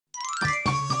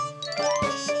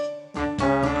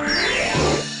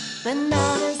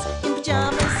Bananas in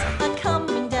pyjamas are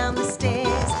coming down the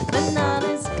stairs.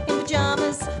 Bananas in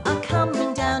pyjamas are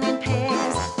coming down in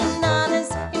pairs.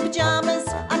 Bananas in pyjamas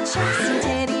are chasing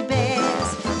teddy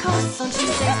bears. 'Cause on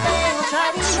Tuesdays they'll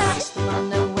try to catch them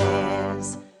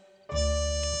unawares.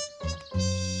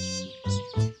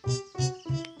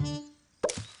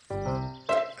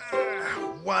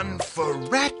 One for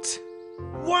Rat.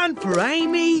 One for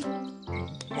Amy.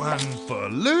 One for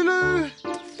Lulu.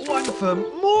 One for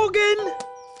Morgan.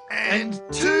 And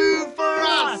two for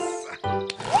us.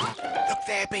 Look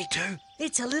there, B2.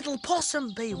 It's a little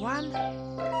possum, B1.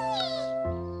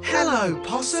 Hello,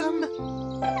 Possum.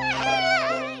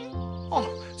 Oh,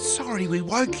 sorry we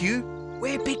woke you.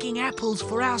 We're picking apples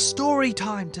for our story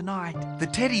time tonight The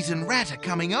Teddies and Rat are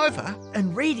coming over.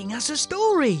 and reading us a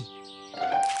story.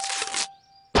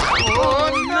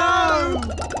 Oh, no!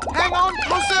 Hang on,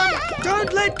 Possum!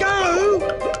 Don't let go!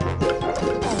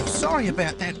 Oh, sorry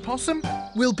about that, Possum.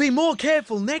 We'll be more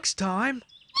careful next time.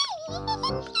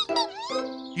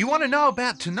 You want to know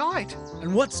about tonight?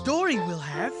 And what story we'll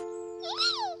have?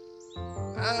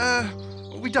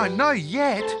 We don't know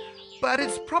yet, but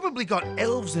it's probably got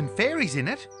elves and fairies in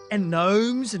it. And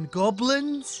gnomes and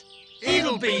goblins.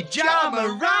 It'll be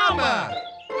Jama-Rama!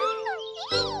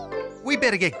 We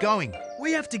better get going.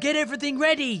 We have to get everything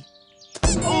ready.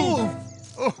 Oh,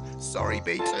 sorry,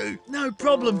 B2. No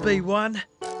problem, B1.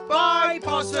 Bye,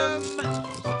 Possum!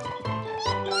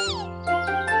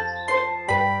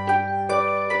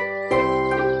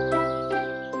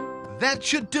 That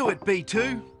should do it,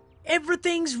 B2.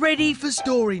 Everything's ready for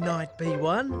story night,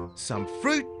 B1. Some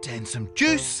fruit and some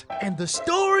juice. And the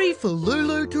story for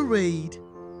Lulu to read.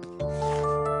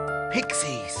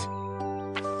 Pixies.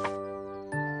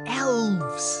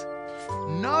 Elves.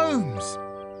 Gnomes.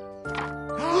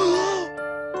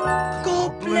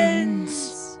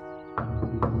 Goblins.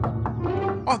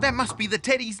 Oh, that must be the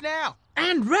Teddies now.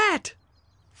 And Rat.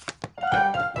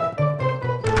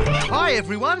 Hi,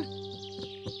 everyone.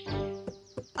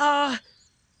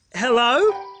 Hello?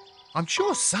 I'm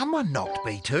sure someone knocked,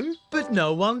 B2. But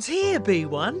no one's here,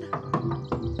 B1.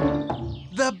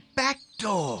 The back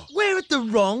door. We're at the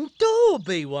wrong door,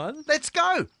 B1. Let's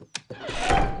go.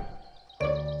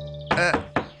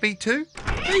 B2,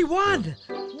 B1,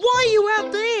 why are you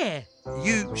out there?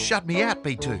 you shut me out,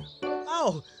 B2.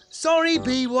 Oh, sorry,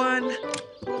 B1.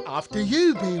 After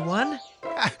you, B1.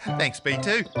 Thanks,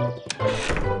 B2.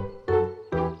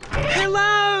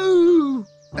 Hello!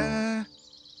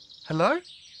 Hello?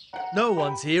 No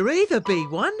one's here either,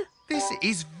 B1. This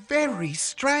is very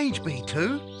strange,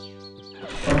 B2.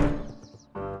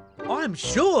 I'm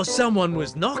sure someone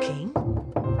was knocking.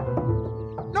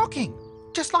 Knocking,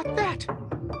 just like that.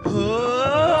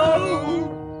 Oh!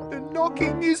 The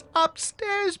knocking is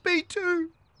upstairs, B2.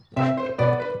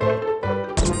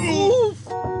 Oof!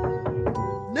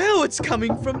 Now it's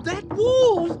coming from that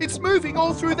wall. It's moving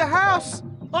all through the house.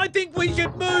 I think we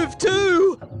should move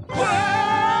too. Look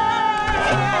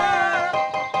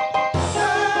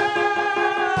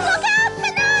out,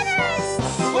 bananas!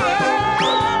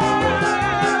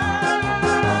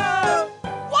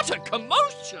 What a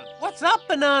commotion! What's up,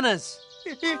 bananas?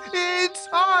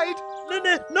 Inside.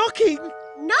 Knocking.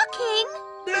 Knocking?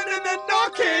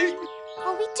 Knocking.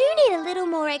 Oh, we do need a little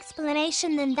more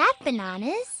explanation than that,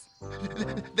 bananas.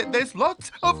 There's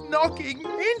lots of knocking.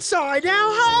 Inside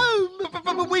our home.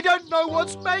 But we don't know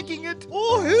what's making it.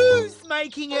 Or who's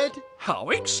making it. How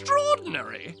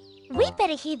extraordinary! We'd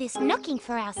better hear this knocking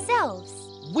for ourselves.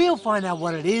 We'll find out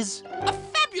what it is. A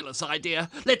fabulous idea!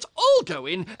 Let's all go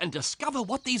in and discover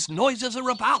what these noises are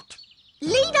about.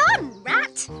 Lead on,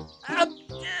 Rat.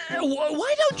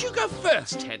 Why don't you go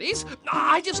first, Teddies?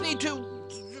 I just need to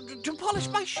polish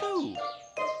my shoe.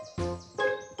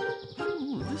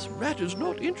 This rat is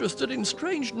not interested in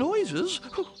strange noises.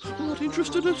 Not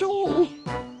interested at all.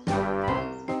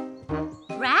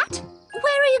 Rat,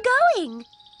 where are you going?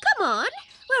 Come on,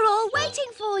 we're all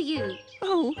waiting for you.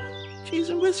 Oh, cheese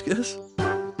and whiskers.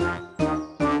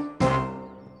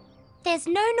 There's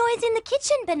no noise in the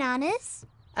kitchen, bananas.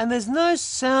 And there's no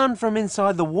sound from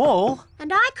inside the wall.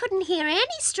 And I couldn't hear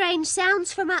any strange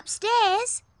sounds from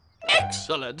upstairs.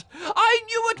 Excellent! I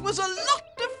knew it was a lot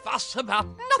of fuss about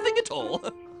nothing at all.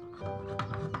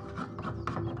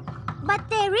 But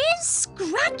there is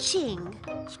scratching.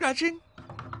 Scratching?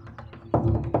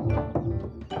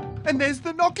 And there's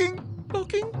the knocking.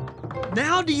 Knocking?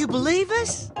 Now do you believe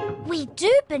us? We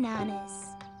do, bananas.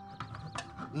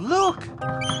 Look!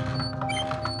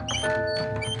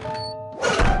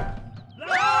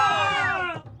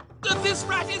 Ah! This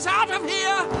rat is out of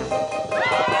here!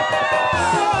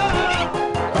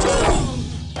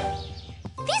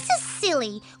 This is silly.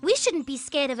 silly. We shouldn't be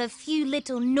scared of a few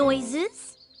little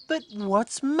noises. But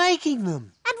what's making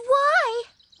them? And why?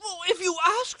 Well, if you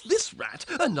ask this rat,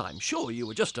 and I'm sure you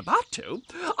were just about to,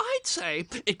 I'd say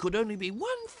it could only be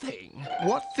one thing.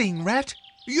 What thing, Rat?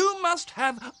 You must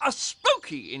have a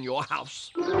spooky in your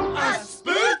house. A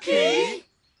spooky?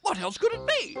 What else could it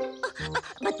be?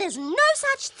 But there's no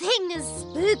such thing as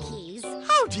spookies.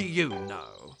 How do you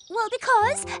know? Well,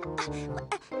 because,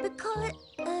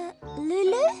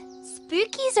 Lulu,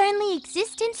 spookies only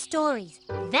exist in stories.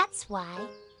 That's why.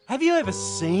 Have you ever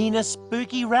seen a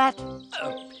spooky rat?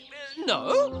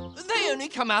 No, they only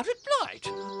come out at night.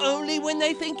 Only when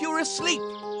they think you're asleep.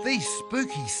 These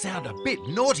spookies sound a bit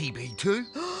naughty, B2.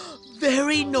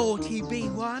 Very naughty,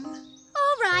 B1.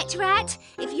 All right, Rat.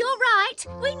 If you're right,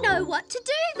 we know what to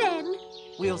do then.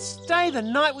 We'll stay the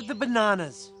night with the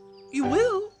bananas. You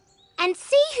will? And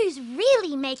see who's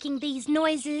really making these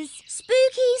noises.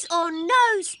 Spookies or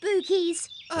no spookies.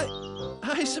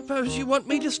 I suppose you want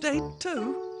me to stay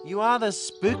too? You are the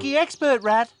spooky expert,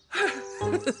 Rat.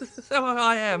 So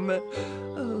I am.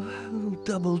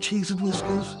 Double cheese and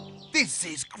whiskers. This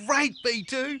is great,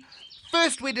 B2.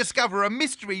 First we discover a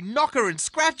mystery knocker and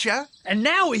scratcher. And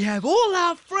now we have all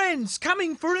our friends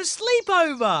coming for a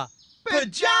sleepover.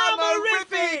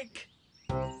 Pyjama-rific!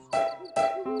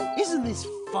 Isn't this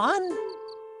fun?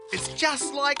 It's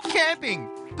just like camping.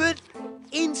 But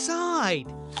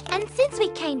inside. And since we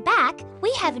came back,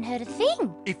 we haven't heard a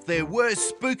thing. If there were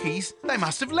spookies, they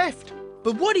must have left.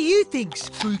 But what do you think,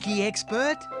 spooky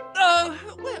expert?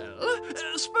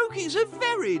 Spookies are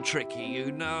very tricky,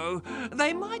 you know.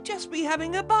 They might just be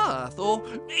having a bath or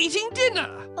eating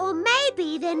dinner. Or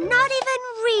maybe they're not even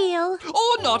real.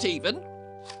 Or not even.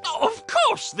 Of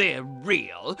course they're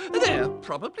real. They're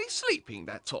probably sleeping,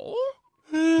 that's all.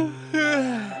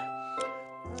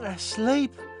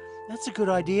 Sleep. That's a good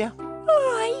idea.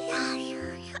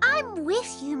 I'm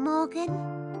with you, Morgan.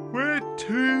 We're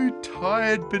two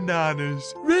tired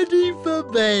bananas. Ready for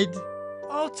bed.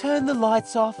 I'll turn the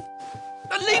lights off.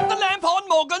 Leave the lamp on,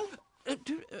 Morgan.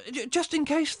 Just in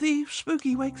case the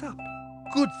spooky wakes up.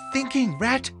 Good thinking,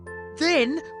 Rat.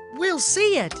 Then we'll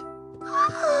see it.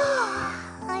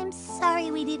 I'm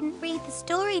sorry we didn't read the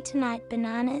story tonight,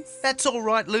 Bananas. That's all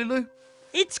right, Lulu.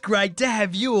 It's great to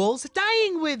have you all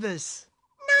staying with us.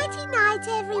 Nighty-night,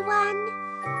 everyone.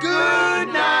 Good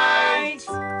night.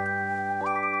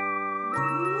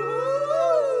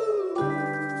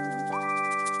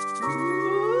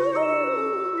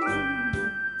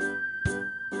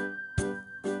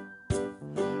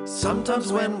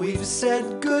 Sometimes when we've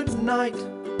said good night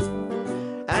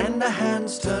and the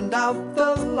hands turned out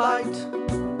the light,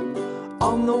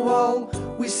 on the wall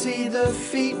we see the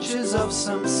features of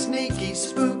some sneaky,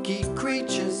 spooky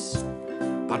creatures.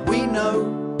 But we know,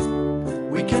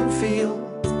 we can feel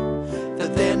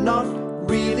that they're not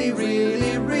really,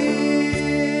 really real.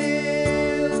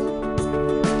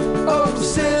 Oh,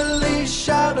 silly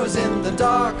shadows in the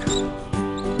dark,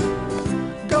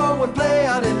 go and play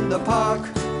out in the park.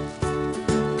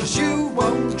 'Cause you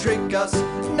won't trick us,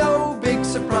 no big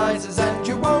surprises, and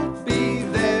you won't be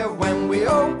there when we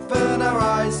open our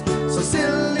eyes. So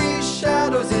silly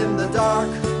shadows in the dark,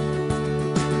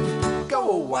 go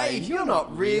away, you're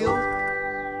not real.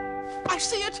 I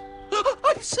see it!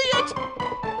 I see it!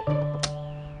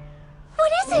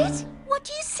 What is it? What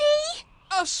do you see?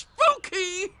 A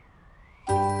spooky!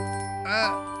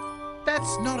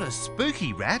 That's not a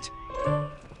spooky, Rat.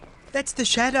 That's the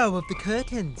shadow of the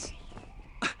curtains.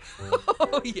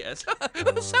 Oh, yes.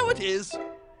 So it is.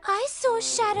 I saw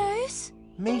shadows.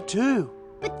 Me too.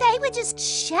 But they were just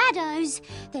shadows.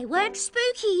 They weren't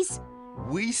spookies.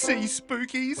 We see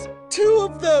spookies. 2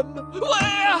 of them.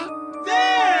 Where?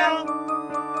 There.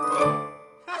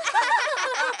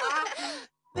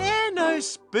 They're no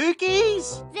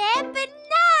spookies. They're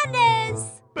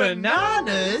bananas.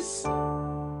 Bananas?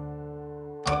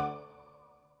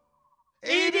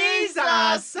 It is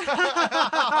us.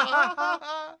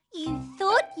 You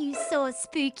thought you saw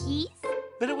spookies.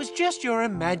 But it was just your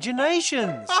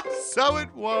imaginations. So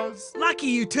it was. Lucky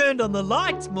you turned on the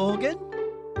lights, Morgan.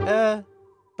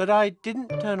 But I didn't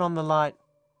turn on the light.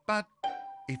 But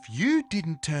if you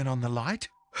didn't turn on the light...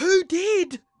 Who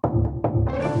did?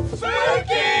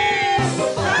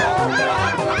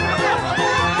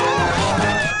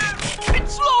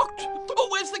 It's locked! Oh,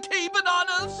 where's the key,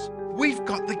 Bananas? We've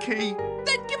got the key.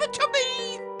 Then give it to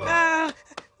me!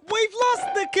 We've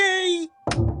lost the key.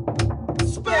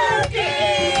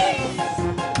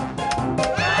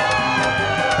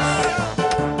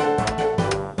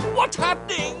 What's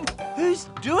happening? Who's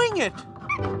doing it?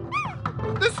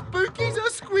 The spookies are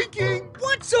squeaking.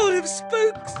 What sort of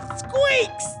spook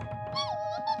squeaks?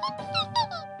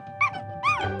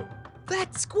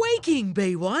 squeaking,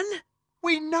 B1.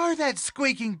 We know that's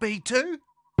squeaking, B2.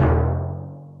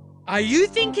 Are you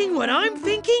thinking what I'm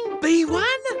thinking, B1?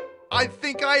 I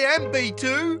think I am,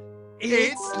 B2.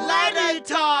 It's ladder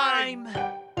time!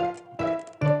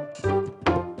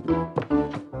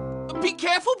 Be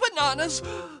careful, bananas!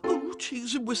 Oh,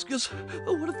 cheese and whiskers.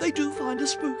 Oh, what if they do find a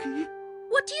spooky?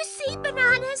 What do you see,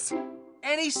 Bananas?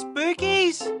 Any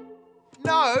spookies?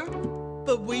 No.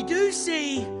 But we do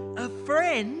see a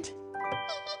friend.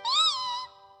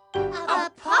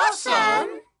 A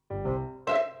possum?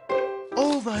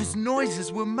 All those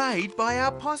noises were made by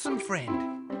our possum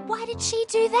friend. Why did she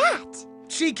do that?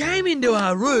 She came into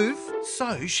our roof.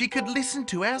 So she could listen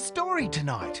to our story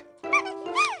tonight.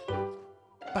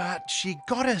 But she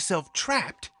got herself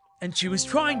trapped. And she was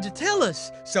trying to tell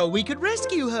us so we could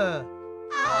rescue her.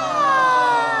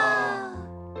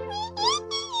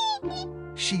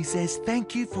 She says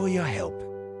thank you for your help.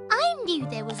 I knew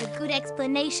there was a good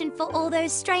explanation for all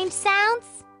those strange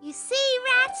sounds. You see,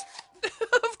 Rat?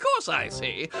 Of course I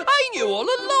see. I knew all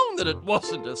along that it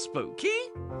wasn't a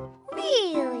spooky.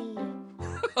 Really?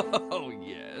 Oh,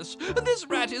 yes. This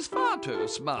rat is far too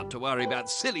smart to worry about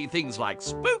silly things like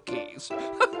spookies.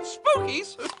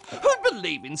 Spookies? Who'd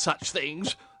believe in such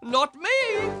things? Not me.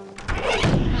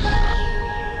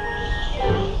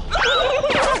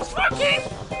 Spooky!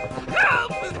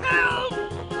 Help! Help!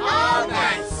 Oh,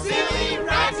 that silly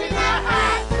rat in the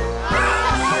hat!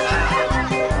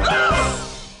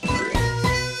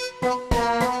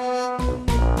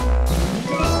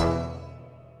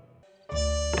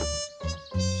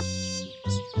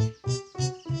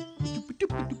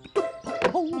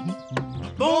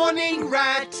 Morning,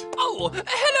 Rat. Oh,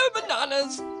 hello,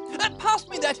 bananas. Pass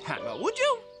me that hammer, would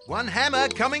you? One hammer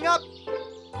coming up.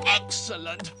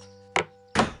 Excellent.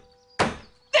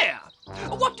 There.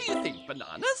 What do you think,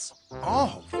 bananas?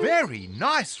 Oh, very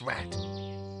nice, Rat.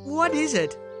 What is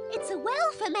it? It's a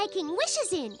well for making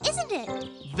wishes in, isn't it?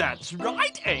 That's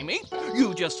right, Amy.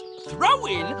 You just throw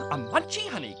in a munchy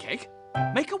honey cake,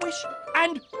 make a wish,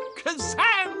 and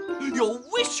kazam! Your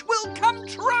wish will come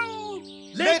true.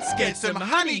 Let's get some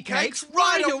honey cakes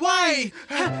right away.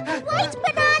 Wait,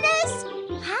 Bananas!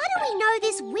 How do we know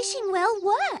this wishing well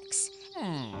works?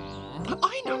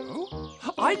 I know.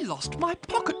 I lost my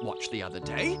pocket watch the other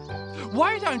day.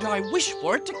 Why don't I wish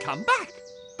for it to come back?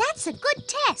 That's a good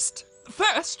test.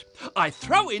 First, I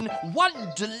throw in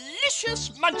one delicious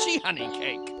munchy honey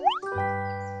cake.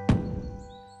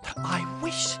 I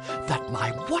wish that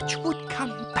my watch would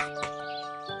come back.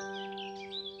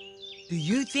 Do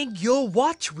you think your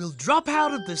watch will drop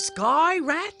out of the sky,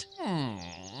 Rat?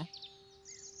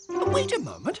 Wait a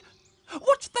moment.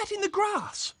 What's that in the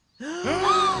grass?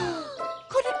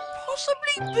 Could it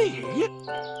possibly be?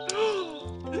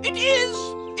 It is!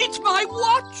 It's my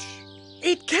watch!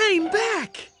 It came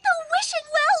back! The wishing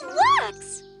well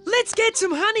works! Let's get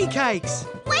some honey cakes!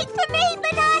 Wait for me,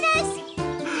 Bananas!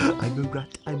 I'm a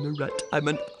rat, I'm a rat, I'm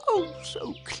an oh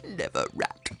so clever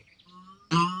rat.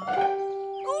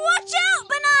 Watch out,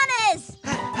 Bananas!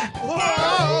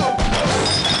 Whoa!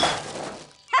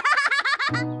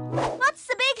 What's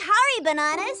the big hurry,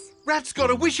 Bananas? Rat's got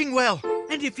a wishing well.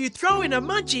 And if you throw in a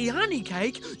munchy honey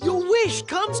cake, your wish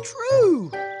comes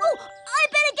true! Oh, I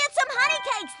better get some honey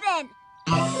cakes then.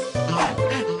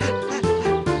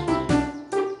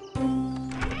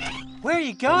 Where are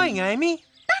you going, Amy?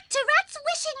 Back to Rat's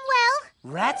wishing well.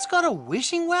 Rat's got a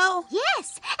wishing well?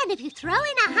 Yes, and if you throw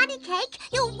in a honey cake,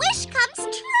 your wish comes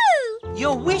true.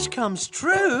 Your wish comes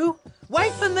true?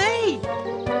 Wait for me!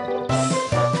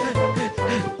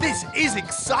 This is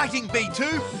exciting,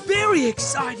 B2. Very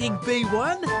exciting,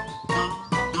 B1! Look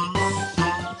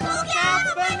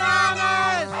out,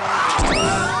 Bananas!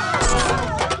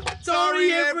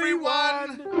 Sorry,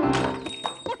 everyone.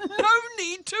 No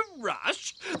need to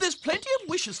rush. There's plenty of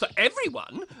wishes for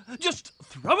everyone. Just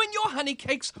throw in your honey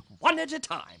cakes one at a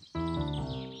time.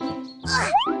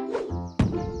 I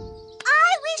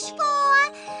wish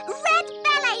for red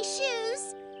ballet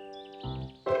shoes.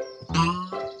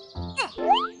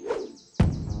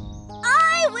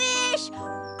 I wish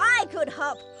I could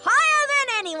hop higher than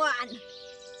anyone.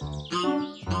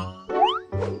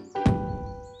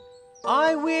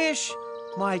 I wish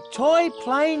my toy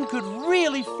plane could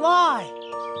really fly.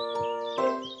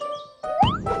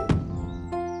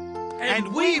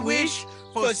 And we wish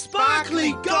for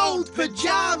sparkly gold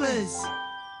pajamas.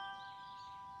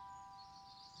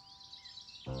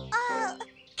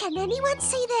 Can anyone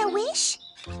see their wish?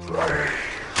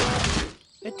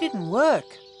 It didn't work.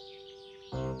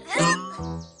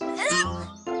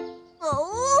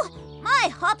 Oh, my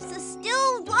hops are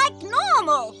still like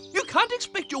normal. You can't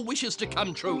expect your wishes to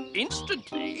come true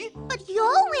instantly. But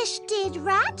your wish did,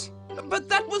 Rat. But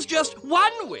that was just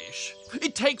one wish.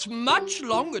 It takes much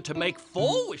longer to make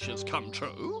 4 wishes come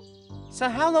true. So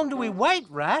how long do we wait,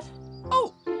 Rat?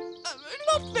 Oh,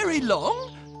 not very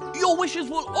long. Your wishes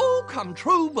will all come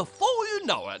true before you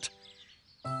know it.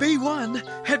 B1,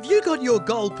 have you got your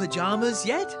gold pyjamas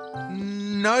yet?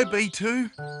 No,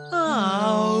 B2.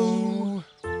 Oh.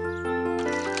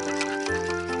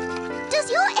 Does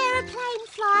your aeroplane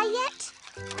fly yet?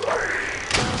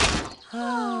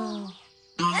 Oh.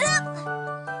 I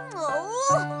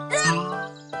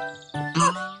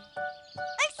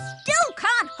still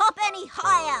can't hop any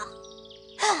higher.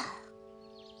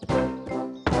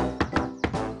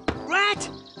 Rat,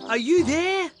 are you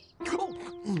there?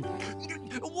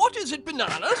 What is it,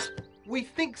 Bananas? We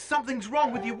think something's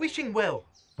wrong with your wishing well.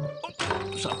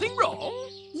 Something wrong?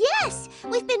 Yes,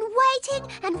 we've been waiting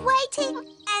and waiting,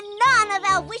 and none of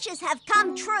our wishes have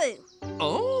come true.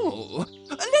 Oh,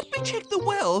 let me check the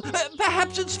well.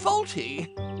 Perhaps it's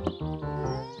faulty.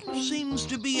 Seems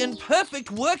to be in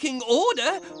perfect working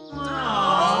order.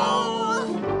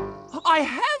 I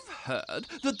have heard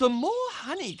that the more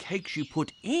honey cakes you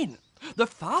put in, the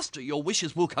faster your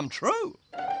wishes will come true.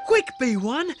 Quick,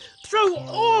 B1, throw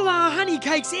all our honey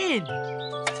cakes in.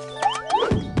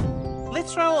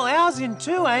 Let's throw all ours in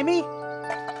too, Amy.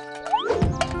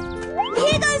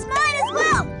 Here goes mine as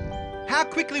well. How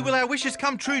quickly will our wishes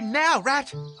come true now,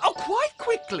 Rat? Oh, quite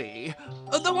quickly.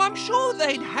 Though I'm sure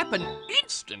they'd happen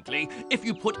instantly if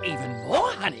you put even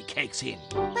more honey cakes in.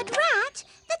 But Rat,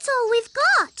 that's all we've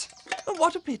got.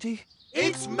 What a pity.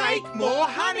 It's make more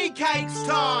honey cakes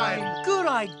time! Good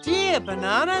idea,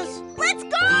 Bananas. Let's go!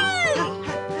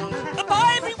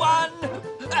 Bye, everyone.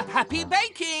 Happy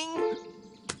baking.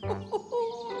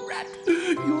 Rat,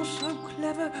 you're so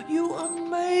clever. You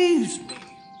amaze me.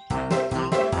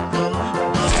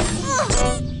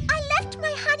 I left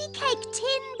my honey cake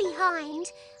tin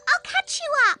behind. I'll catch you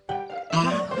up.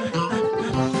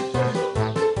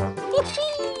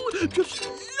 Just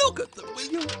look at them, will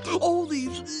you? All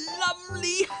these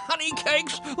lovely honey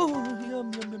cakes. Oh, yum,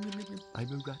 yum, yum, yum, yum.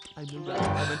 I'm a rat, I'm a rat,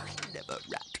 I'm a clever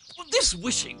rat. This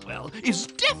wishing well is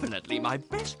definitely my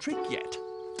best trick yet.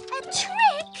 A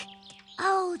trick?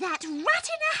 Oh, that rat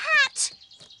in a hat.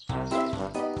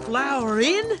 Flour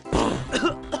in.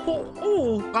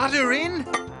 Oh. Butter in.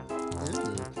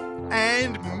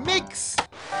 And mix.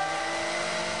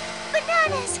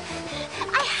 Bananas,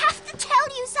 I have to tell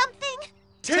you something.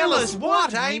 Tell us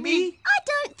what, Amy? I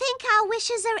don't think our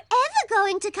wishes are ever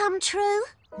going to come true.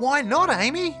 Why not,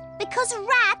 Amy? Because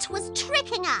Rat was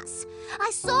tricking us. I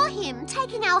saw him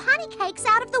taking our honey cakes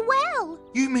out of the well.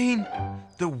 You mean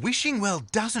the wishing well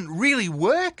doesn't really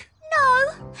work?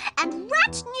 No, and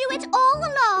Rat knew it all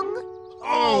along.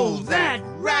 Oh, that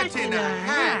rat in a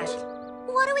hat!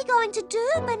 What are we going to do,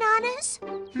 Bananas?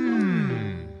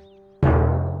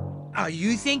 Are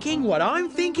you thinking what I'm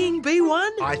thinking,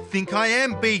 B1? I think I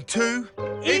am, B2.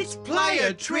 It's play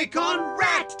a trick on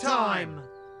rat time.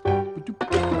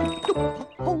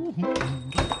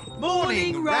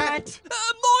 Morning, Rat.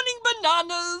 Morning,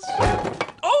 Bananas.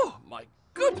 Oh, my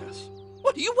goodness.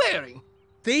 What are you wearing?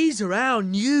 These are our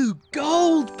new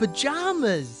gold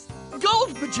pyjamas.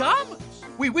 Gold pyjamas.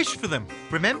 We wished for them,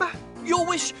 remember? Your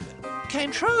wish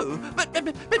came true. But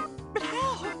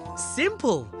how?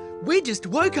 Simple. We just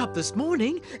woke up this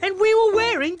morning and we were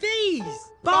wearing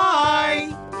these. Bye!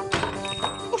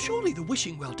 Well, surely the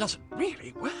wishing well doesn't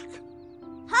really work.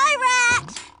 Hi,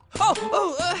 Rat!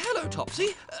 Hello,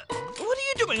 Topsy. What are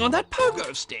you doing on that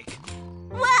pogo stick?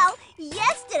 Well,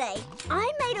 yesterday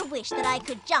I made a wish that I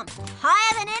could jump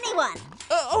higher than anyone.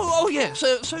 Yes,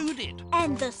 so you did.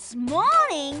 And this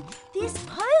morning, this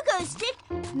pogo stick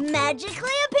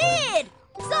magically appeared.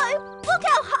 So, look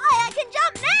how high I can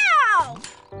jump now!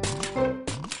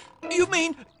 You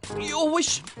mean your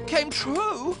wish came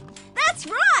true? That's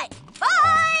right!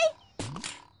 Bye!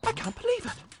 I can't believe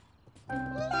it. La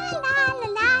la la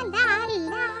la la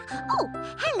la. Oh,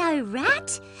 hello,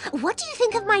 Rat. What do you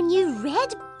think of my new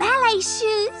red ballet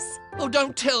shoes? Oh,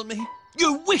 don't tell me.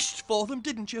 You wished for them,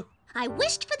 didn't you? I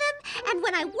wished for them, and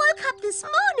when I woke up this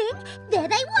morning, there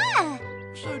they were.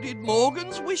 So did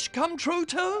Morgan's wish come true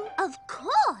too? Of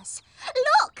course.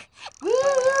 Look.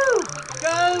 Woo!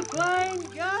 Go, plane,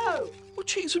 go! Oh,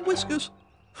 cheese and whiskers.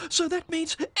 So that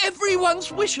means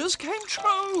everyone's wishes came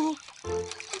true.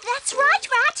 That's right,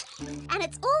 Rat. And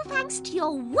it's all thanks to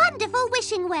your wonderful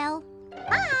wishing well.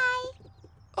 Bye.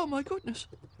 Oh, my goodness.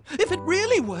 If it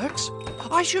really works,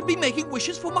 I should be making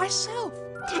wishes for myself.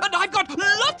 And I've got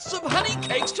lots of honey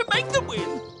cakes to make them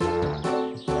with.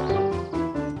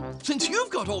 Since you've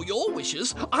got got all your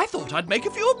wishes, I thought I'd make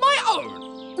a few of my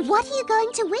own. What are you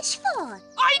going to wish for?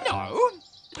 I know.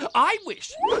 I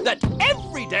wish that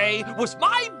every day was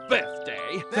my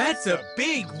birthday. That's a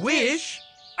big wish.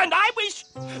 And I wish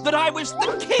that I was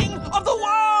the king of the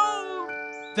world.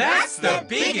 That's the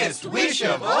biggest wish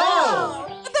of all.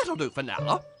 That'll do for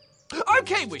now.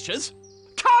 Okay, wishes,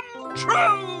 come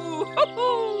true.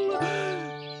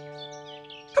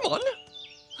 Come on.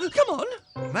 Come on.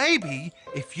 Maybe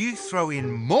if you throw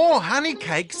in more honey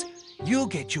cakes, you'll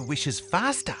get your wishes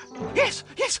faster. Yes,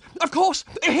 of course.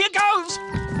 Here goes.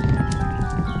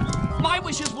 My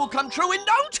wishes will come true in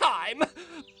no time.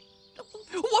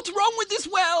 What's wrong with this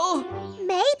well?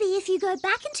 Maybe if you go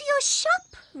back into your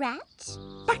shop, Rat.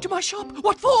 Back to my shop?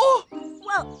 What for?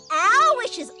 Well, our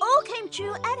wishes all came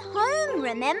true at home,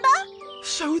 remember?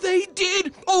 So they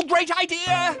did. Oh, great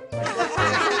idea.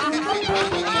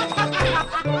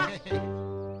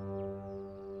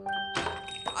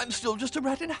 I'm still just a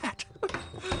rat in a hat.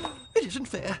 It isn't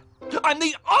fair. I'm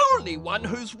the only one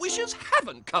whose wishes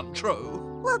haven't come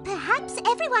true. Well, perhaps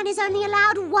everyone is only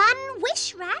allowed one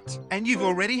wish, Rat. And you've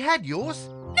already had yours.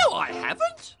 No, I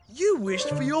haven't. You wished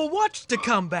for your watch to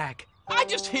come back. I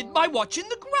just hid my watch in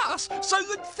the grass so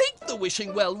you'd think the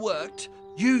wishing well worked.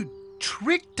 You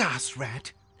tricked us,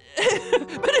 Rat.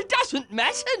 But it doesn't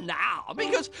matter now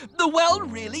because the well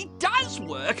really does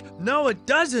work. No, it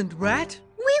doesn't, Rat.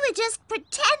 We were just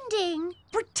pretending.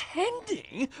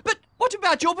 Pretending? But what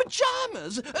about your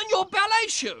pyjamas and your ballet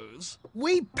shoes?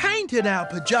 We painted our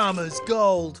pyjamas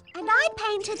gold. And I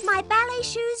painted my ballet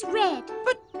shoes red.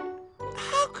 But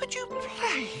how could you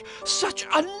play such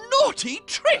a naughty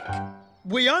trick?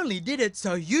 We only did it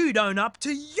so you'd own up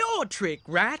to your trick,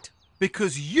 Rat.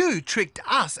 Because you tricked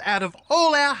us out of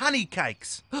all our honey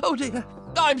cakes. Oh dear,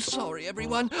 I'm sorry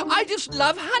everyone. I just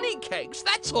love honey cakes,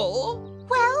 that's all.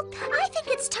 Well, I think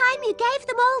it's time you gave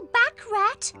them all back,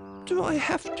 Rat. Do I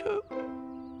have to?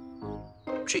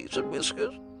 Cheese and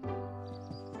whiskers.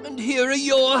 And here are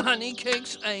your honey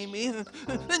cakes, Amy.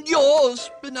 And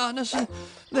yours, bananas.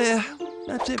 There,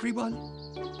 that's everyone.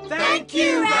 Thank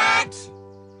you, Rat.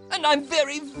 And I'm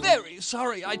very, very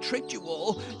sorry I tricked you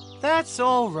all. That's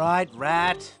all right,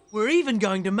 Rat. We're even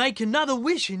going to make another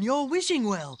wish in your wishing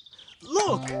well.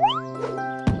 Look.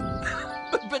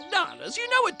 But bananas, you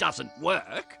know it doesn't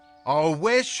work. Oh,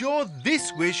 we're sure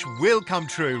this wish will come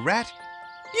true, Rat.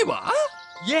 You are?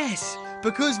 Yes,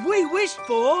 because we wished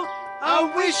for A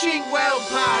wishing well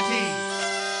party!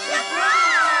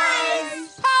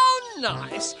 Surprise! How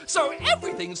nice. So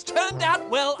everything's turned out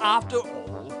well after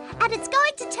all. And it's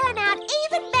going to turn out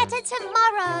even better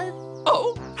tomorrow.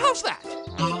 Oh, how's that?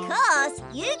 Because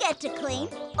you get to clean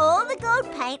all the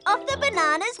gold paint off the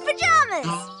bananas' pyjamas.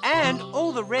 And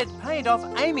all the red paint off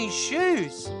Amy's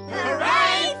shoes.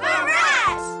 Hooray for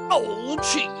Rat! Oh,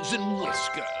 cheese and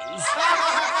whiskers.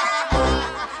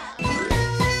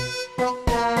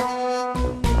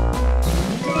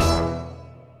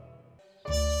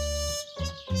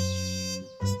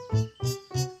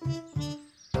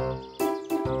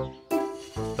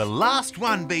 The last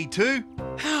one, B2.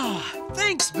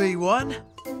 Thanks, B1.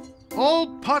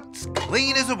 All pots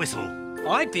clean as a whistle.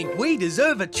 I think we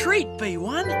deserve a treat,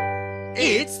 B1.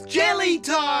 It's jelly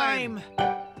time!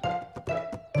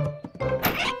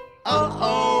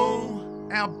 Uh-oh!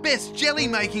 Our best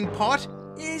jelly-making pot.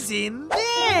 Is in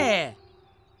there.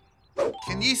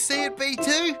 Can you see it,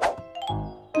 B2?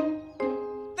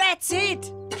 That's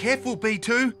it. Careful,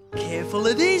 B2. Careful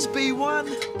it is, B1.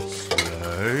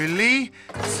 Slowly,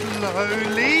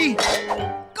 slowly.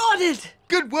 Got it.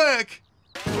 Good work.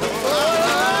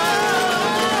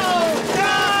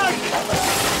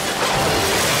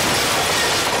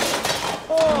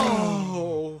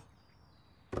 Oh.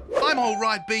 I'm all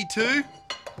right, B2.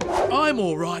 I'm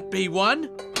all right, B1.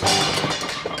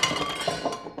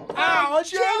 Our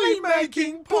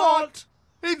jelly-making pot.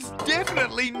 It's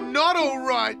definitely not all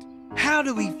right. How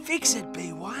do we fix it,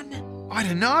 B1? I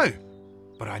don't know,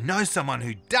 but I know someone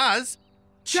who does.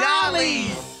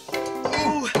 Charlie!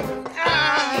 Ooh.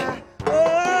 Ah.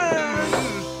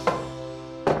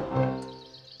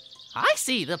 I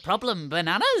see the problem,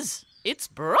 Bananas. It's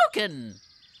broken.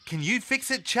 Can you fix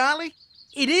it, Charlie?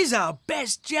 It is our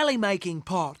best jelly-making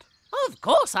pot. Of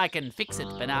course I can fix it,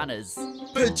 Bananas.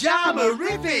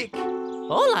 Pyjama-rific!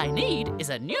 All I need is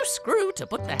a new screw to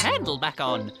put the handle back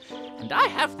on. And I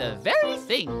have the very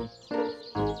thing.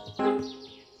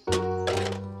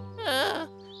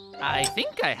 I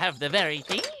think I have the very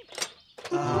thing.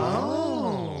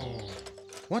 Oh.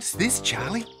 What's this,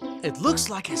 Charlie? It looks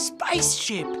like a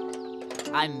spaceship.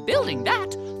 I'm building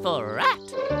that for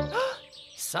Rat.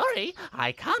 Sorry,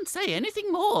 I can't say anything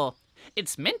more.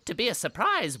 It's meant to be a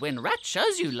surprise when Rat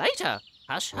shows you later.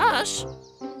 Hush, hush.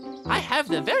 I have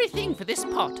the very thing for this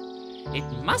pot. It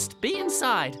must be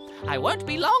inside. I won't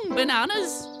be long,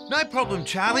 Bananas. No problem,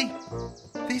 Charlie.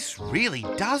 This really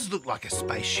does look like a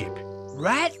spaceship.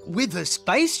 Rat with a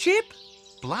spaceship?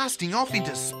 Blasting off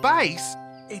into space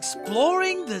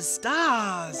Exploring the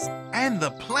stars. and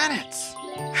the planets.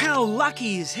 How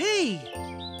lucky is he?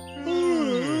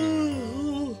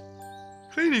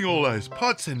 Cleaning all those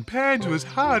pots and pans was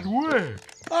hard work.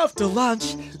 After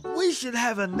lunch, we should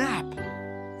have a nap.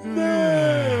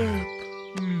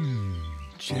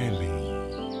 Jelly.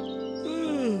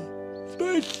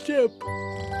 Spaceship.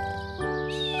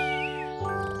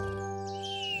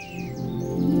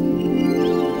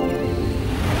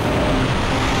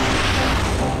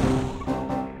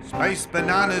 Space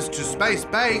bananas to space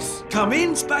base. Come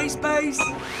in, Space Base.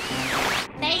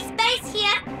 Space Base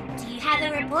here. Do you have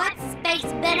a report, Space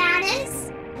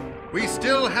Bananas? We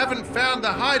still haven't found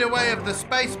the hideaway of the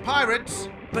space pirates.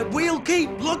 But we'll keep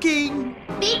looking.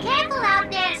 Be careful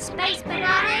out there, Space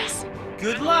Bananas.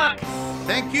 Good luck.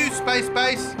 Thank you, Space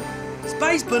Base.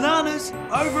 Space Bananas,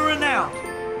 over and out.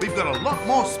 We've got a lot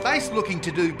more space looking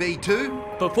to do,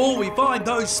 B2. Before we find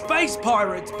those space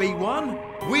pirates,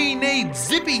 B1. We need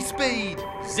zippy speed.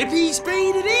 Zippy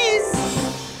speed it is.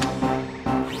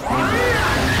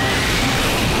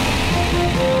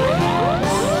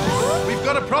 We've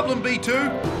got a problem,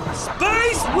 B2.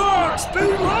 Space rocks,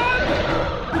 B1.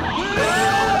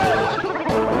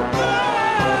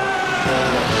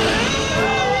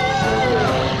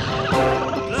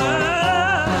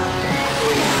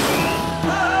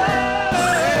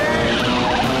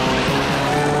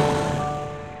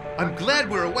 I'm glad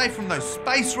we're away from those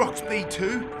space rocks,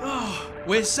 B2. Oh,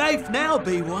 we're safe now,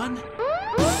 B1.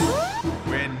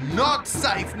 We're not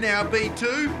safe now,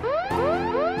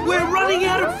 B2. We're running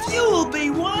out of fuel,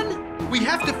 B1. We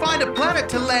have to find a planet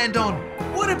to land on.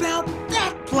 What about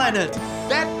that planet?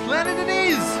 That planet it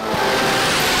is.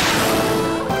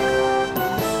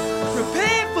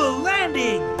 Prepare for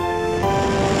landing.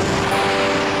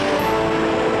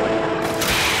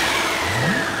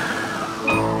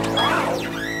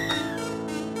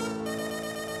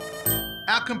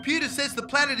 Our computer says the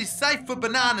planet is safe for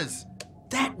bananas.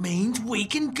 That means we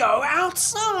can go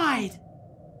outside.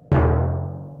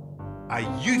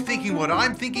 Are you thinking what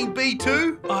I'm thinking,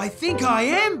 B2? I think I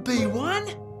am,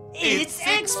 B1. It's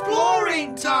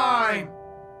exploring time!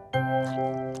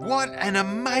 What an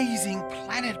amazing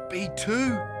planet,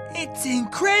 B2. It's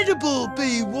incredible,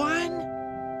 B1.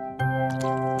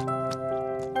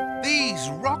 These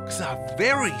rocks are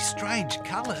very strange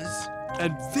colours.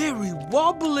 And very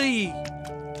wobbly.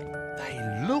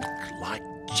 They look like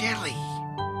jelly.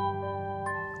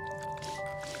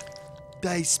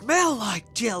 They smell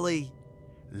like jelly.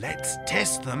 Let's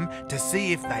test them to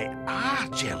see if they are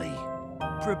jelly.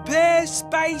 Prepare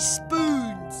space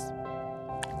spoons.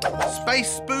 Space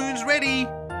spoons ready.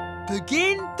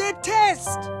 Begin the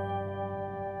test.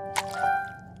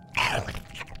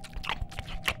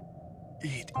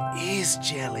 It is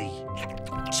jelly.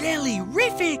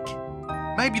 Jelly-rific.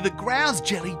 Maybe the ground's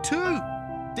jelly too.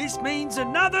 This means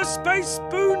another space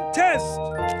spoon test.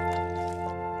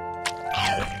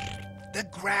 The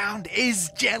ground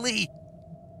is jelly.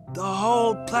 The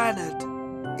whole planet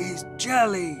is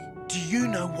jelly. Do you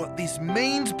know what this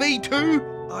means,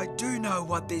 B2? I do know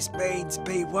what this means,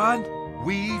 B1.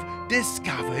 We've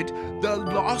discovered the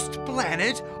lost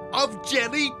planet of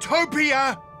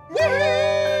Jellytopia.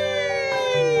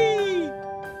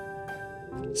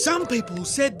 Some people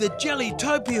said that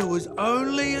Jellytopia was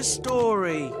only a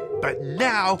story. But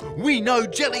now we know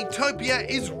Jellytopia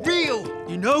is real.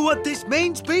 You know what this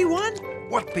means, B1?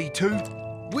 What,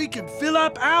 B2? We can fill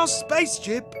up our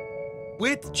spaceship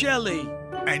with jelly.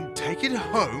 And take it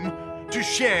home to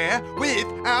share with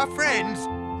our friends.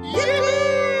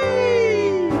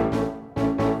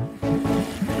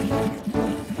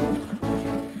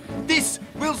 This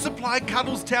will supply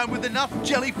Cuddlestown with enough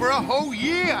jelly for a whole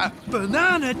year.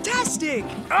 Banana-tastic!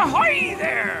 Ahoy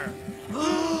there!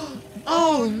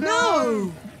 Oh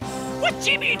no! What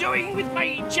you be doing with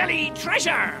my jelly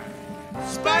treasure?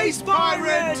 Space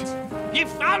pirate! You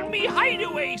found me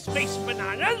hideaway, Space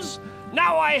Bananas.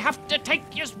 Now I have to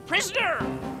take you prisoner.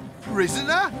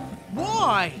 Prisoner?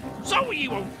 Why? So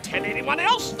you won't tell anyone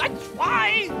else, that's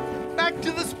why. Back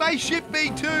to the spaceship,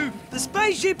 B2. The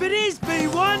spaceship it is,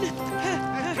 B1.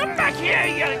 Come back here,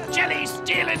 you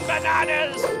jelly-stealing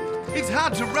bananas. It's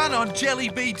hard to run on jelly,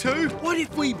 B2. What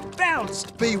if we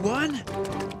bounced, B1?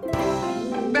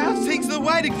 Bouncing's the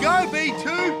way to go,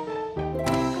 B2.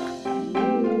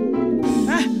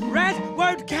 Rat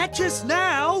won't catch us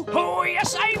now. Oh,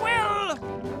 yes, I will.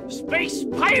 space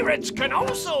pirates can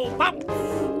also bump.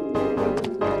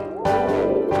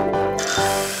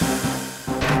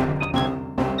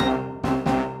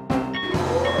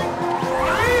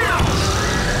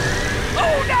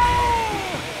 Oh no!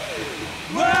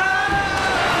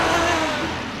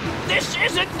 This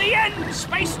isn't the end,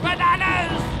 Space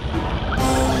Bananas!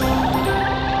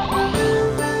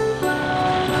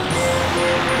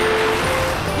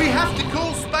 We have to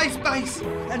call Space Base.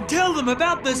 And tell them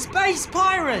about the space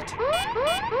pirate.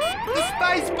 The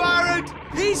Space Pirate!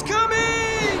 He's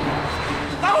coming!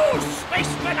 Those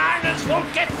Space Bananas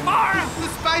won't get far! The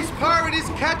Space Pirate is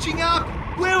catching up!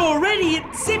 We're already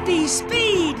at zippy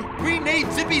speed. We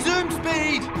need Zippy Zoom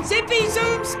speed! Zippy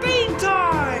zoom speed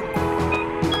time!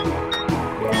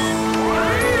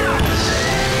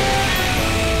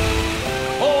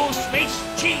 Oh, space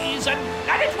cheese and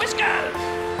planet whiskers!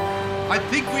 I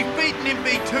think we've beaten him,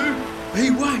 B2. He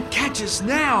won't catch us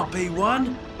now,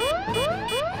 B1.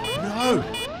 No.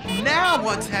 Now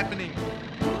what's happening?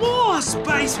 More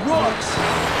space rocks!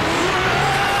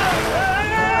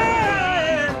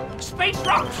 Space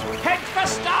rocks, head for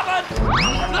starboard!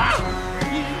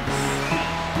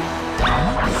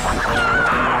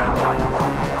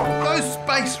 Those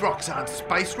space rocks aren't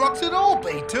space rocks at all,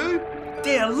 B2.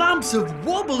 They're lumps of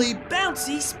wobbly,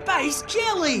 bouncy space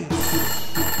jelly.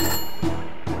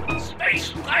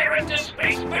 Space pirate to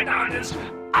Space Bananas!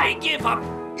 I give up!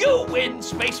 You win,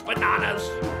 Space Bananas!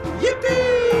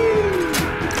 Yippee!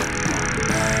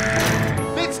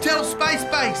 Let's tell Space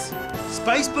Base.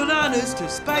 Space bananas to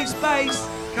space base.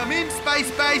 Come in, Space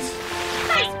Base.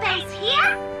 Space Base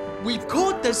here? We've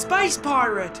caught the space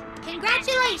pirate.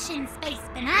 Congratulations, Space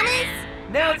Bananas.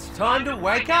 Now it's time to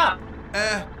wake up.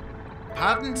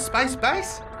 Pardon, Space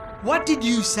Base? What did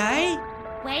you say?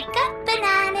 Wake up,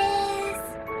 Bananas.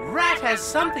 Rat has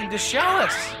something to show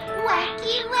us.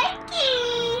 Wakey,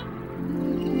 wakey.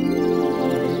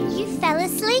 You fell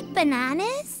asleep,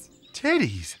 Bananas?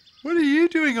 Teddies, what are you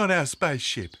doing on our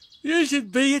spaceship? You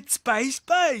should be at space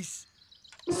base.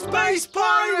 Space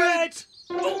pirate!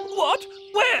 What?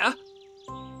 Where?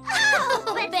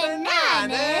 Oh,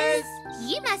 Bananas!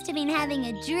 You must have been having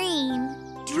a dream.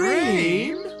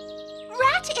 Dream?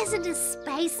 Rat isn't a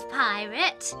space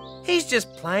pirate. He's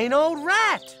just plain old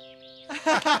rat.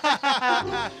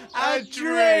 A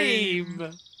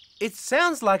dream. It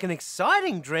sounds like an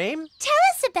exciting dream. Tell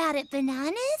us about it,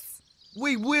 Bananas.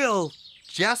 We will.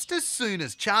 Just as soon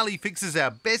as Charlie fixes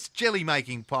our best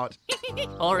jelly-making pot.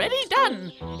 Already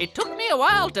done. It took me a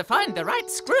while to find the right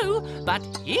screw, but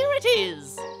here it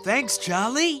is. Thanks,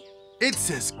 Charlie. It's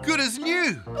as good as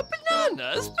new.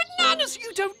 Bananas? Bananas,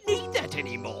 you don't need that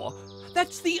anymore.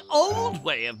 That's the old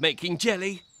way of making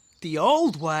jelly. The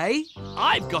old way?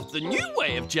 I've got the new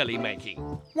way of jelly making.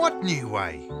 What new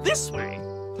way? This way.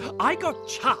 I got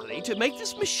Charlie to make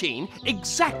this machine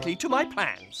exactly to my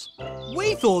plans.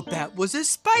 We thought that was a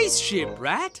spaceship,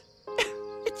 Rat.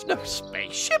 It's no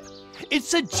spaceship.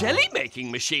 It's a jelly-making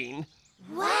machine.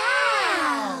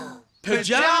 Wow!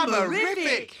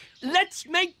 Pyjama-rific! Let's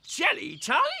make jelly,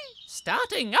 Charlie.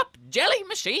 Starting up jelly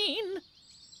machine.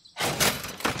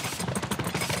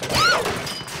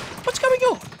 What's going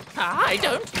on? I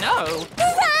don't know.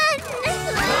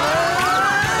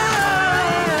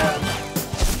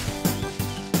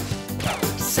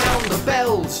 Sound the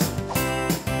bells,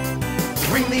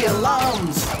 ring the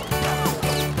alarms,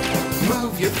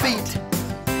 move your feet,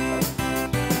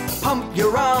 pump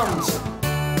your arms.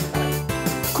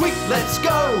 Quick, let's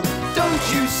go!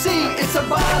 Don't you see it's a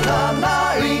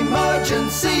banana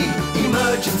emergency?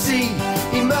 Emergency,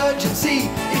 emergency,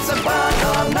 it's a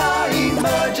banana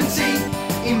emergency.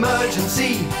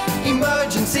 Emergency,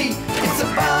 emergency, it's a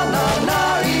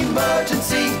banana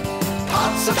emergency.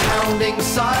 Hearts are pounding,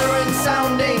 sirens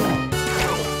sounding.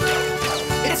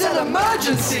 It's an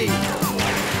emergency.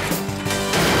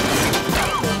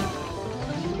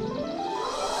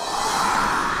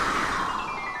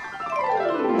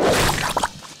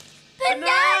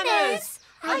 Bananas!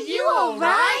 Are you all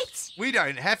right? We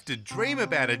don't have to dream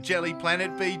about a jelly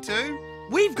planet, B2.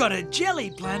 We've got a jelly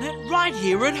planet right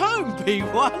here at home,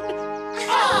 P1.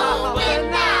 Oh,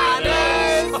 Bananas!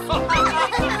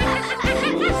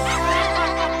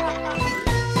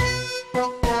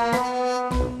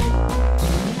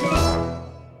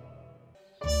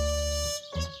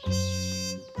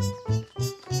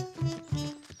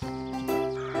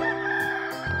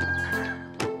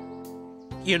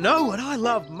 You know what I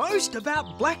love most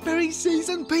about blackberry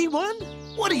season,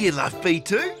 P1? What do you love,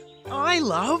 B2? I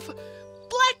love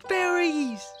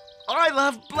blackberries. I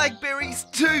love blackberries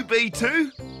too,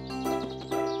 B2.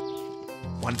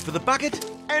 One for the bucket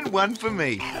and one for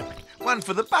me. One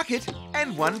for the bucket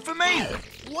and one for me.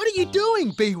 What are you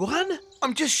doing, B1?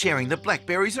 I'm just sharing the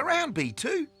blackberries around,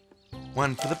 B2.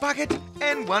 One for the bucket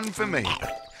and one for me.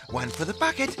 One for the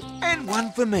bucket and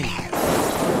one for me.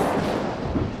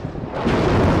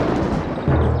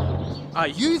 Are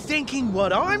you thinking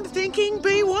what I'm thinking,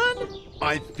 B1?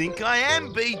 I think I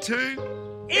am,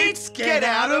 B2. It's get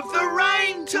out of the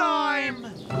rain time!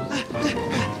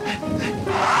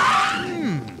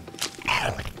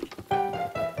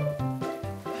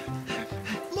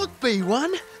 Look,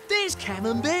 B1, there's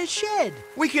Camembert's shed.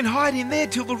 We can hide in there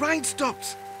till the rain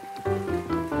stops.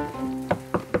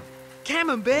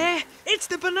 Camembert, it's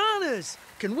the bananas.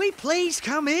 Can we please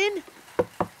come in?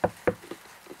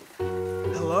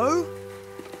 Hello?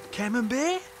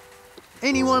 Camembert?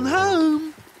 Anyone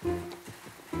home?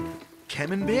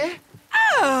 Camembert?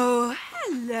 Oh,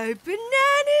 hello,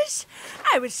 bananas.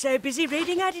 I was so busy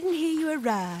reading I didn't hear you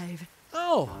arrive.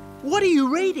 Oh, what are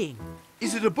you reading?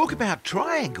 Is it a book about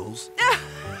triangles?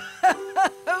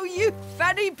 Oh, you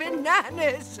funny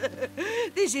bananas.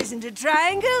 This isn't a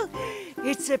triangle,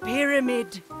 it's a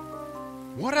pyramid.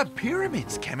 What are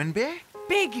pyramids, Camembert?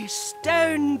 Big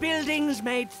stone buildings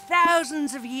made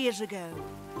thousands of years ago.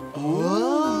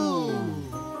 Oh.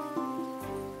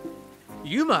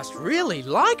 You must really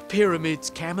like pyramids,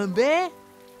 Camembert.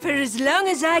 For as long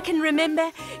as I can remember,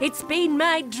 it's been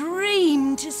my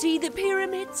dream to see the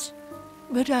pyramids.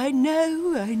 But I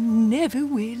know I never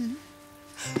will.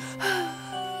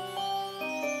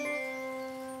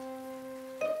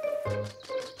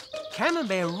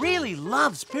 Camembert really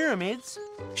loves pyramids.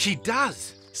 She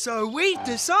does. So we've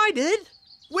decided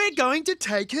we're going to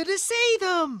take her to see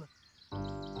them.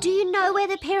 Do you know where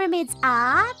the pyramids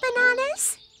are,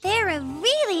 Bananas? They're a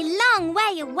really long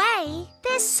way away.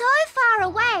 They're so far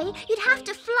away, you'd have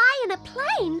to fly in a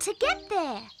plane to get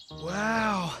there.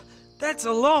 Wow, that's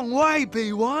a long way,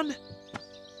 B1.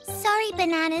 Sorry,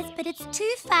 Bananas, but it's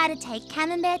too far to take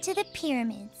Camembert to the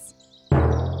pyramids.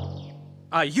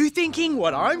 Are you thinking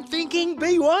what I'm thinking,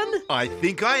 B1? I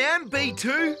think I am,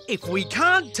 B2. If we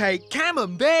can't take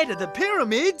Camembert to the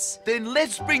pyramids... Then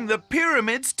let's bring the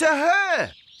pyramids to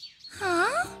her.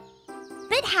 Huh?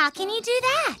 But how can you do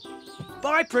that?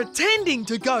 by pretending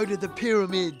to go to the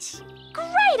pyramids.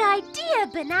 Great idea,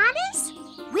 Bananas.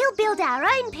 We'll build our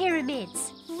own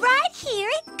pyramids. Right here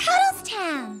in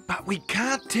Cuddlestown. But we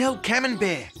can't tell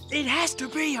Camembert. It has to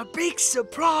be a big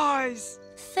surprise.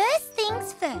 First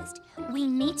things first, we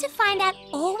need to find out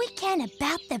all we can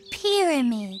about the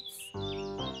pyramids.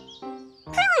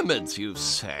 Pyramids, you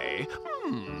say?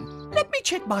 Let me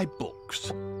check my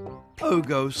books.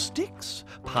 Pogo sticks,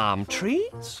 palm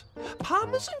trees,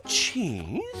 parmesan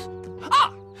cheese.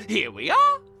 Ah, here we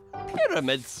are.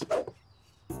 Pyramids.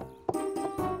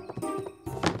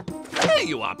 There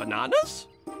you are, Bananas.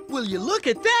 Will you look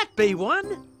at that,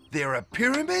 B1? There are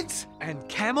pyramids And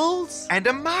camels. and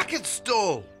a market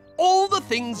stall. All the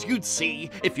things you'd see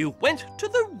if you went to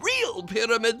the real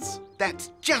pyramids.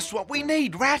 That's just what we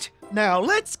need, Rat. Now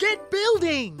let's get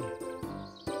building.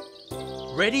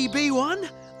 Ready, B1?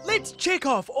 Let's check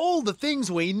off all the things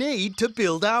we need to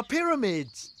build our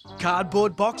pyramids.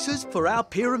 Cardboard boxes for our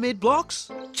pyramid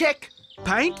blocks. Check,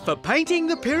 Paint for painting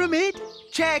the pyramid.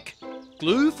 check,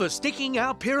 Glue for sticking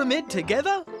our pyramid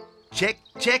together. check,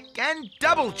 check, and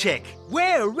double check.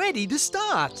 We're ready to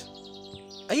start.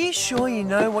 Are you sure you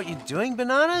know what you're doing,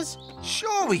 Bananas?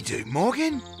 Sure we do,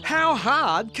 Morgan. How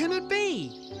hard can it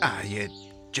be? You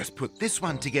just put this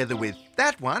one together with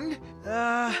that one.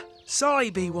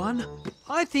 Sorry, B1.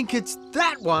 I think it's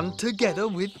that one together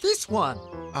with this one.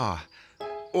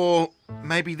 Or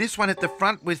maybe this one at the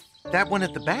front with that one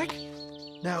at the back?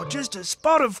 Now just a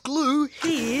spot of glue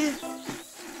here.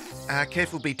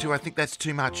 Careful, B2, I think that's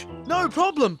too much. No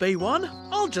problem, B1.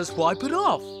 I'll just wipe it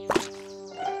off.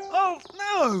 Oh,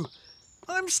 no!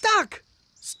 I'm stuck.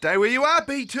 Stay where you are,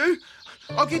 B2.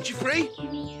 I'll get you free.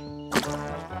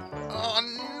 Oh,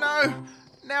 no.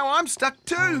 Now I'm stuck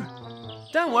too.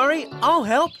 Don't worry, I'll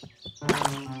help.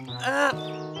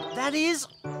 That is,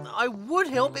 I would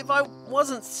help if I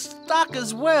wasn't stuck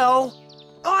as well.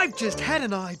 I've just had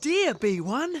an idea,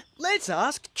 B1. Let's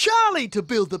ask Charlie to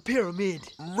build the pyramid.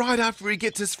 Right after he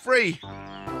gets us free.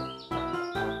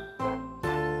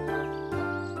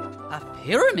 A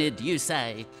pyramid, you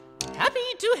say? Happy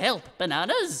to help,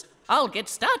 Bananas. I'll get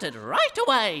started right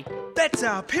away. That's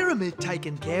our pyramid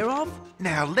taken care of.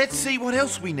 Now let's see what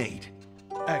else we need.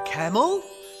 A camel?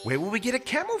 Where will we get a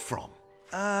camel from?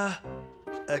 A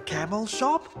camel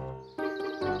shop?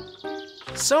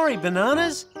 Sorry,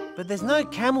 Bananas, but there's no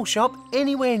camel shop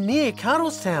anywhere near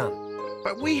Cuddlestown.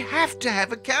 But we have to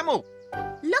have a camel.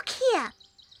 Look here.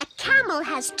 A camel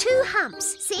has 2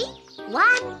 humps. See?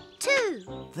 1,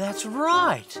 2. That's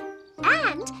right.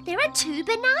 And there are 2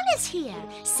 bananas here.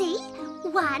 See?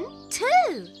 1,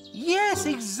 2. Yes,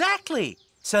 exactly.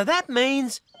 So that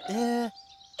means,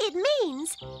 It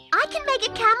means I can make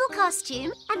a camel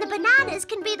costume and the bananas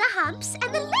can be the humps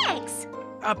and the legs.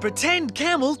 A pretend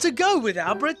camel to go with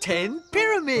our pretend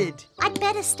pyramid. I'd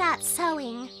better start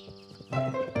sewing.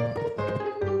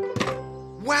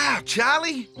 Wow,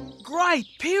 Charlie! Great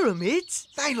pyramids.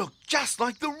 They look just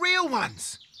like the real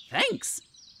ones. Thanks.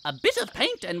 A bit of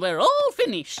paint and we're all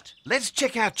finished. Let's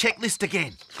check our checklist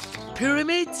again.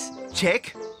 Pyramids,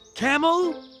 Check.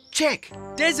 camel, Check.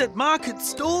 desert market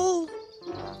stall.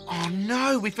 Oh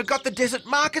no, we forgot the desert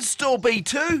market stall,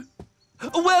 B2.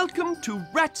 Welcome to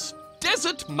Rat's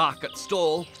Desert Market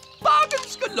Stall.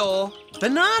 Bargains galore.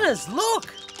 bananas,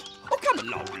 look. Oh, come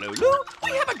along, Lulu.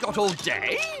 We haven't got all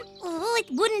day. Oh, it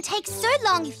wouldn't take so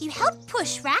long if you helped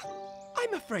push, Rat.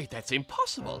 I'm afraid that's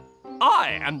impossible.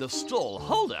 I am the stall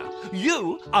holder.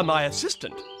 You are my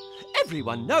assistant.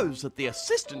 Everyone knows that the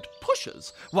assistant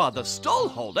pushes while the stall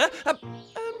holder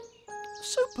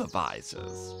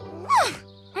supervises.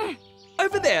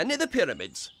 Over there near the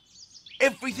pyramids.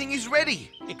 Everything is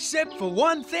ready. Except for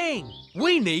one thing.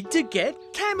 We need to get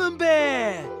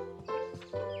Camembert.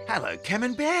 Hello,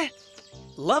 Camembert.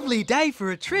 Lovely day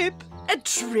for a trip. A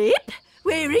trip?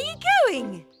 Where are you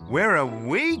going? Where are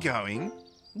we going?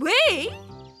 We?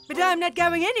 But I'm not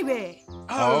going anywhere.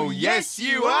 Oh, yes,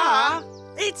 you are.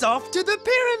 It's off to the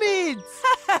pyramids.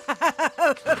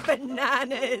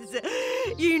 Bananas.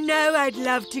 You know I'd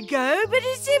love to go, but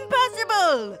it's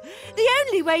impossible. The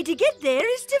only way to get there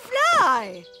is to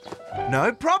fly.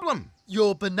 No problem.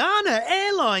 Your Banana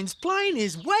Airlines plane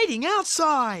is waiting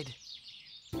outside.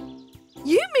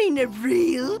 You mean a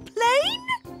real plane?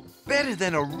 Better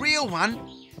than a real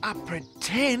one. A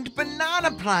pretend banana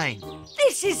plane.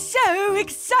 This is so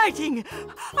exciting.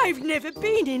 I've never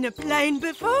been in a plane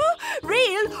before,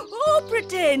 real or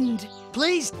pretend.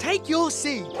 Please take your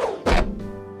seat.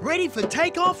 Ready for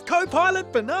takeoff,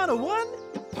 co-pilot Banana 1?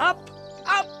 Up,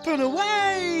 up and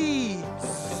away!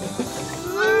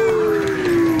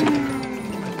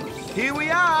 Here we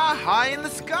are, high in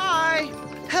the sky.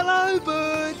 Hello,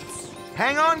 birds.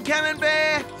 Hang on,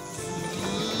 Camembert.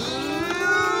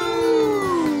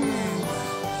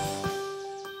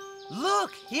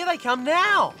 Look, here they come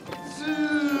now.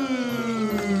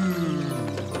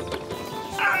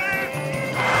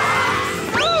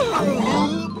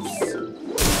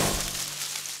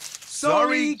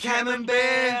 Sorry,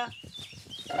 Camembert.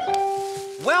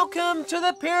 Welcome to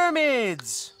the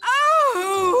pyramids.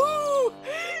 Oh,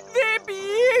 they're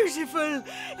beautiful.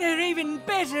 They're even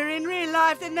better in real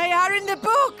life than they are in the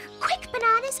book. Quick,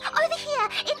 Bananas, over here,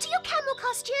 into your camel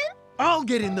costume. I'll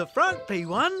get in the front,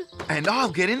 P1. And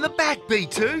I'll get in the back,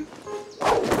 B2.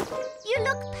 You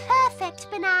look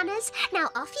perfect, Bananas. Now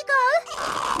off you go.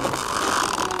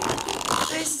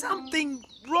 There's something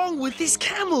wrong with this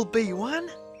camel, B1.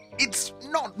 It's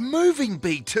not moving,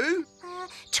 B2.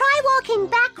 Try walking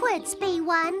backwards,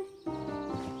 B1.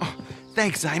 Oh,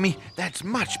 thanks, Amy. That's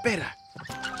much better.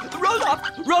 Roll up,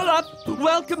 roll up.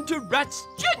 Welcome to Rat's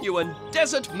Genuine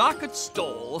Desert Market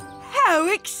Stall. How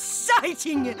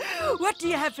exciting! What do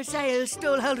you have for sale,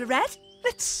 stallholder Rat?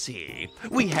 Let's see.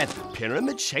 We have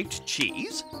pyramid-shaped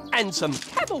cheese and some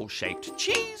camel-shaped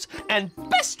cheese and,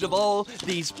 best of all,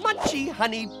 these munchy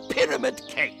honey pyramid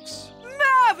cakes.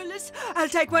 Marvellous! I'll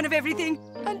take one of everything.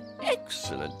 An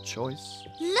excellent choice.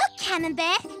 Look,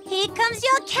 Camembert, here comes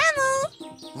your camel.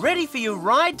 Ready for your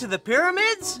ride to the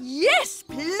pyramids? Yes,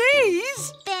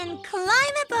 please! Then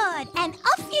climb aboard and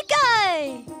off you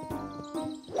go.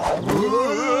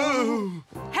 Whoa!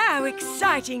 How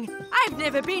exciting! I've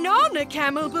never been on a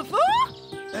camel before.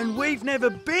 And we've never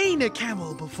been a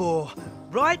camel before.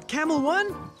 Right, Camel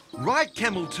 1? Right,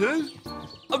 Camel 2.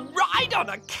 A ride on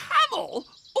a camel?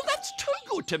 Oh, that's too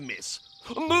good to miss.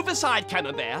 Move aside,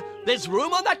 Camembert. There's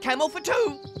room on that camel for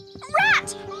 2.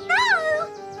 Rat, no!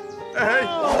 Hey!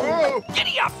 Whoa!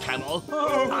 Giddy up, camel.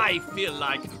 I feel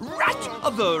like Rat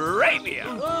of Arabia.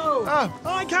 Oh,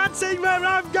 I can't see where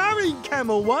I'm going,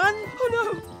 Camel 1. Oh,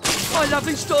 no. My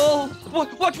lovely stall.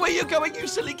 What way are you going, you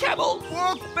silly camel?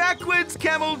 Walk backwards,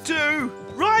 Camel 2.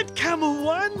 Right, Camel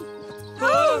 1.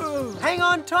 Oh. Hang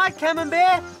on tight,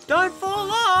 Camembert. Don't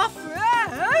fall off.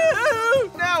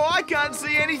 Now I can't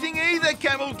see anything either,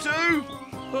 Camel 2.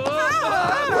 Look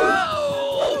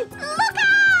out!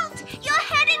 You're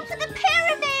heading for the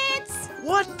pyramids.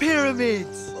 What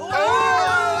pyramids?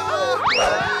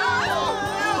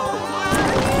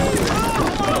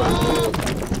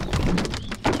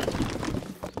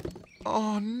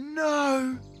 Oh,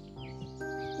 no.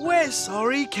 Where We're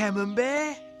sorry,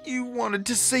 Camembert. You wanted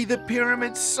to see the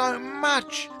pyramids so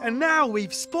much. And now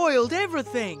we've spoiled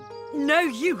everything. No,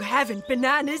 you haven't,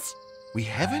 Bananas. We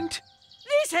haven't?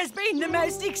 This has been the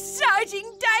most exciting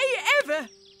day ever.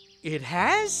 It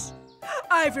has?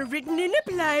 I've ridden in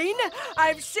a plane,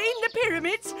 I've seen the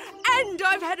pyramids, and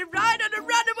I've had a ride on a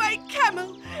runaway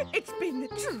camel. It's been the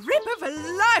trip of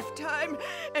a lifetime,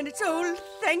 and it's all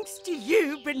thanks to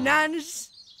you,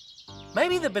 Bananas.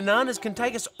 Maybe the bananas can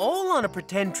take us all on a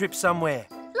pretend trip somewhere.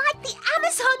 Like the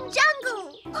Amazon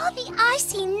jungle or the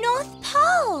icy North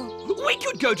Pole. We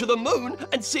could go to the moon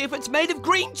and see if it's made of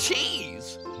green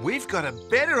cheese. We've got a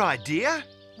better idea.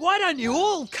 Why don't you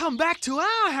all come back to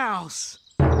our house?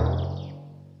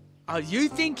 Are you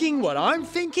thinking what I'm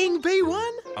thinking,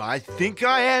 B1? I think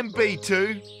I am,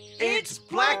 B2. It's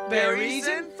blackberries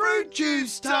and fruit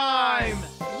juice time!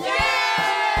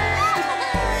 Yay!